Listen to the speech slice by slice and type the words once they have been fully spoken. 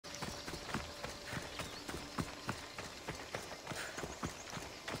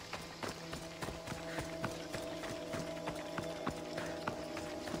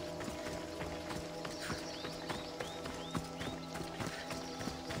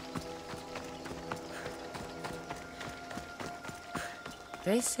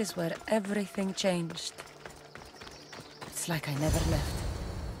This is where everything changed. It's like I never left.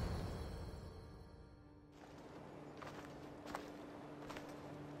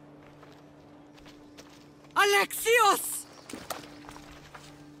 Alexios!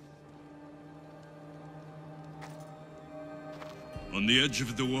 On the edge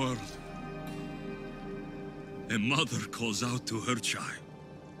of the world, a mother calls out to her child.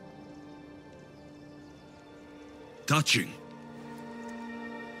 Touching.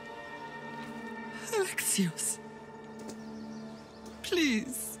 Alexios.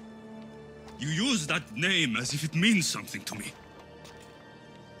 Please. You use that name as if it means something to me.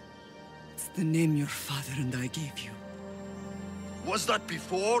 It's the name your father and I gave you. Was that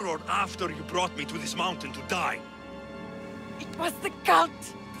before or after you brought me to this mountain to die? It was the cult!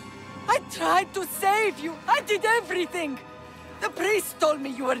 I tried to save you! I did everything! The priest told me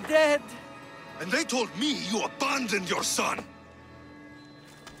you were dead! And they told me you abandoned your son!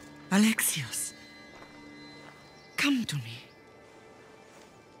 Alexios, come to me.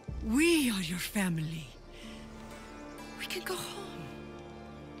 We are your family. We can go home.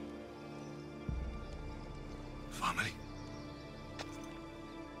 Family?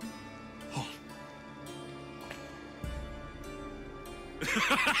 Home?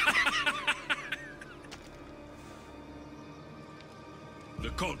 The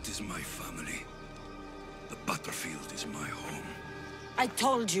cult is my family. The battlefield is my home. I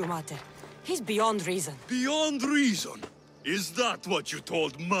told you, Mater. He's beyond reason. Beyond reason? Is that what you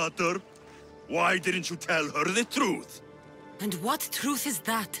told Mother? Why didn't you tell her the truth? And what truth is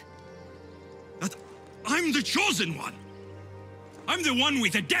that? That I'm the chosen one. I'm the one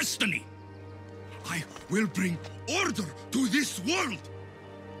with a destiny. I will bring order to this world.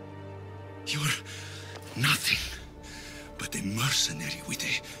 You're nothing but a mercenary with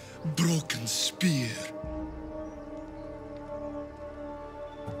a broken spear.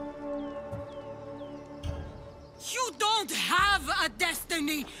 You don't have a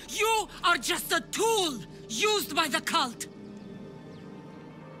destiny! You are just a tool used by the cult!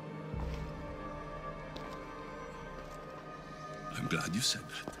 I'm glad you said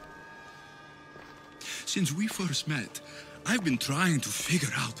that. Since we first met, I've been trying to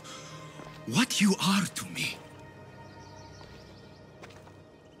figure out what you are to me.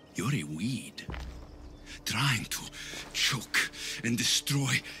 You're a weed, trying to choke and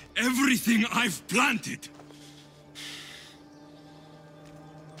destroy everything I've planted.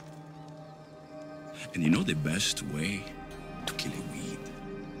 And you know the best way to kill a weed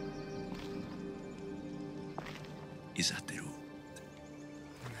is at the root.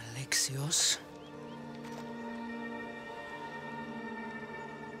 Alexios?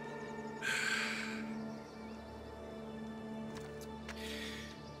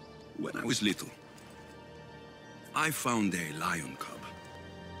 When I was little, I found a lion cub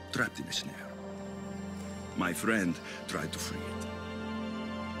trapped in a snare. My friend tried to free it.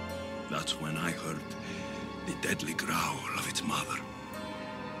 That's when I heard the deadly growl of its mother.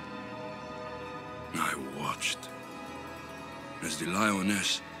 I watched as the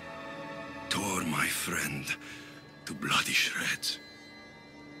lioness tore my friend to bloody shreds.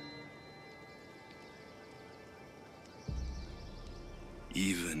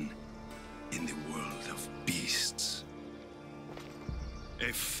 Even in the world of beasts,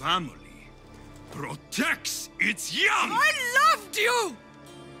 a family protects its young! I loved you!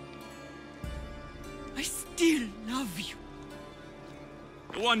 I still love you.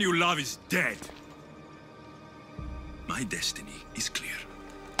 The one you love is dead. My destiny is clear.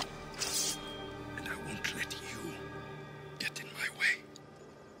 And I won't let you get in my way.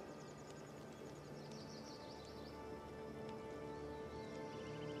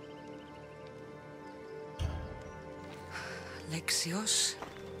 Alexios?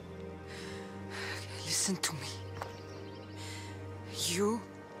 Listen to me. You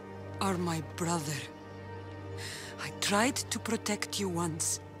are my brother. I tried to protect you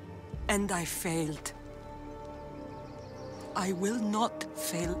once, and I failed. I will not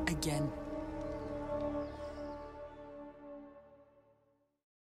fail again.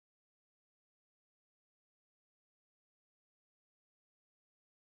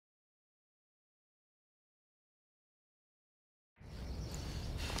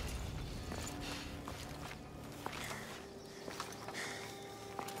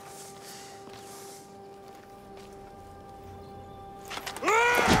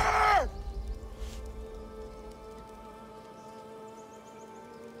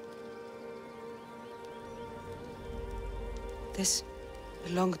 This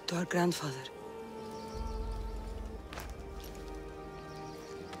belonged to our grandfather.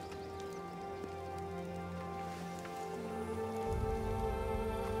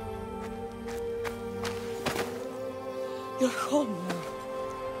 home now.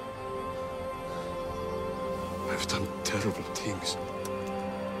 I've done terrible things.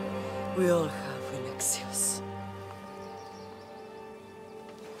 We all have, Alexios.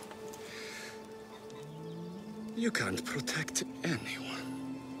 You can't protect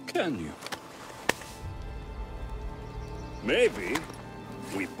anyone, can you? Maybe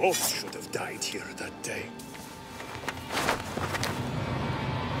we both should have died here that day.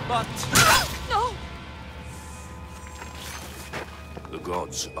 But... No! the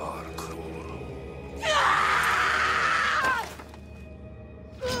gods are cruel.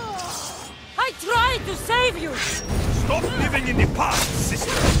 I tried to save you! Stop living in the past,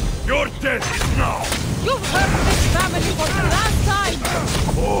 sister! Your death is now! You've hurt this family for the last time!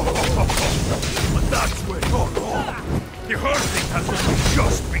 But that's where you're wrong! The hurting has only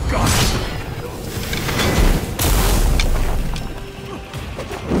just begun!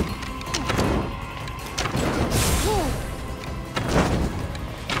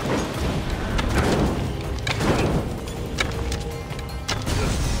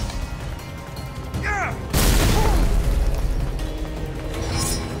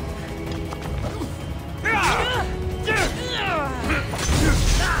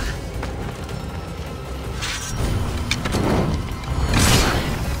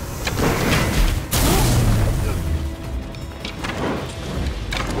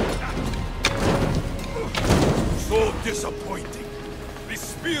 Disappointing. The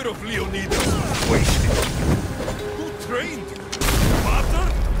spear of Leonidas was wasted. Who trained you? Mater?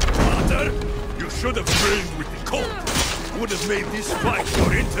 Mater? You should have trained with the cult. Would have made this fight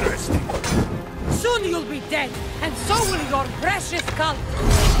more interesting. Soon you'll be dead, and so will your precious cult!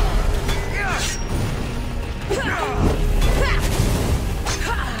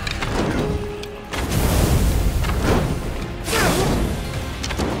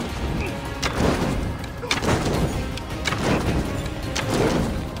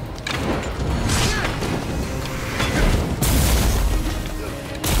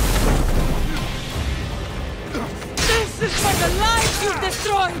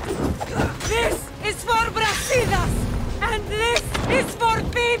 This is for Brasidas! And this is for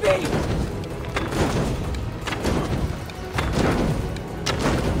Phoebe!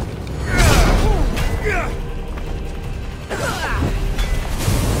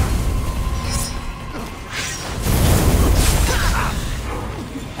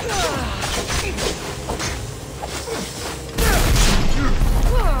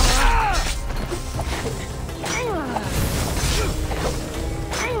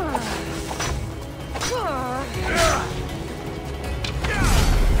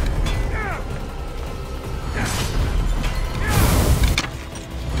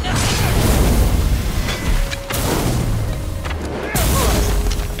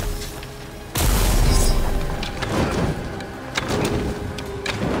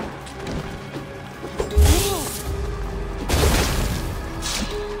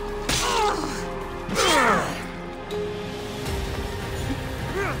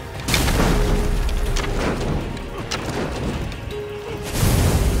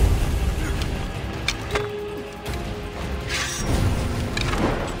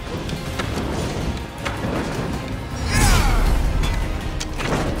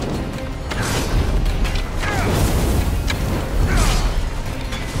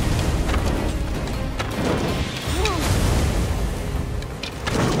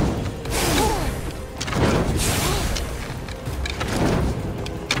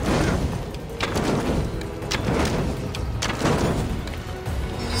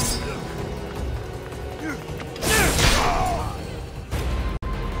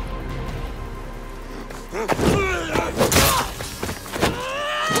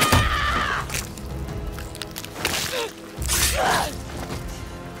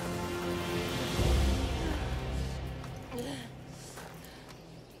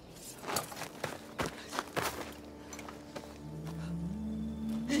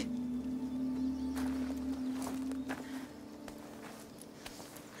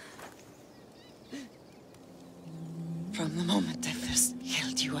 From the moment I first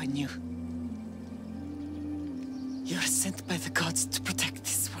held you, I knew. You are sent by the gods to protect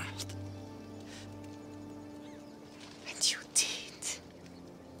this world. And you did.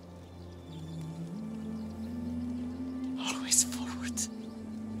 Always forward,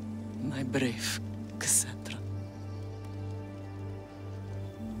 my brave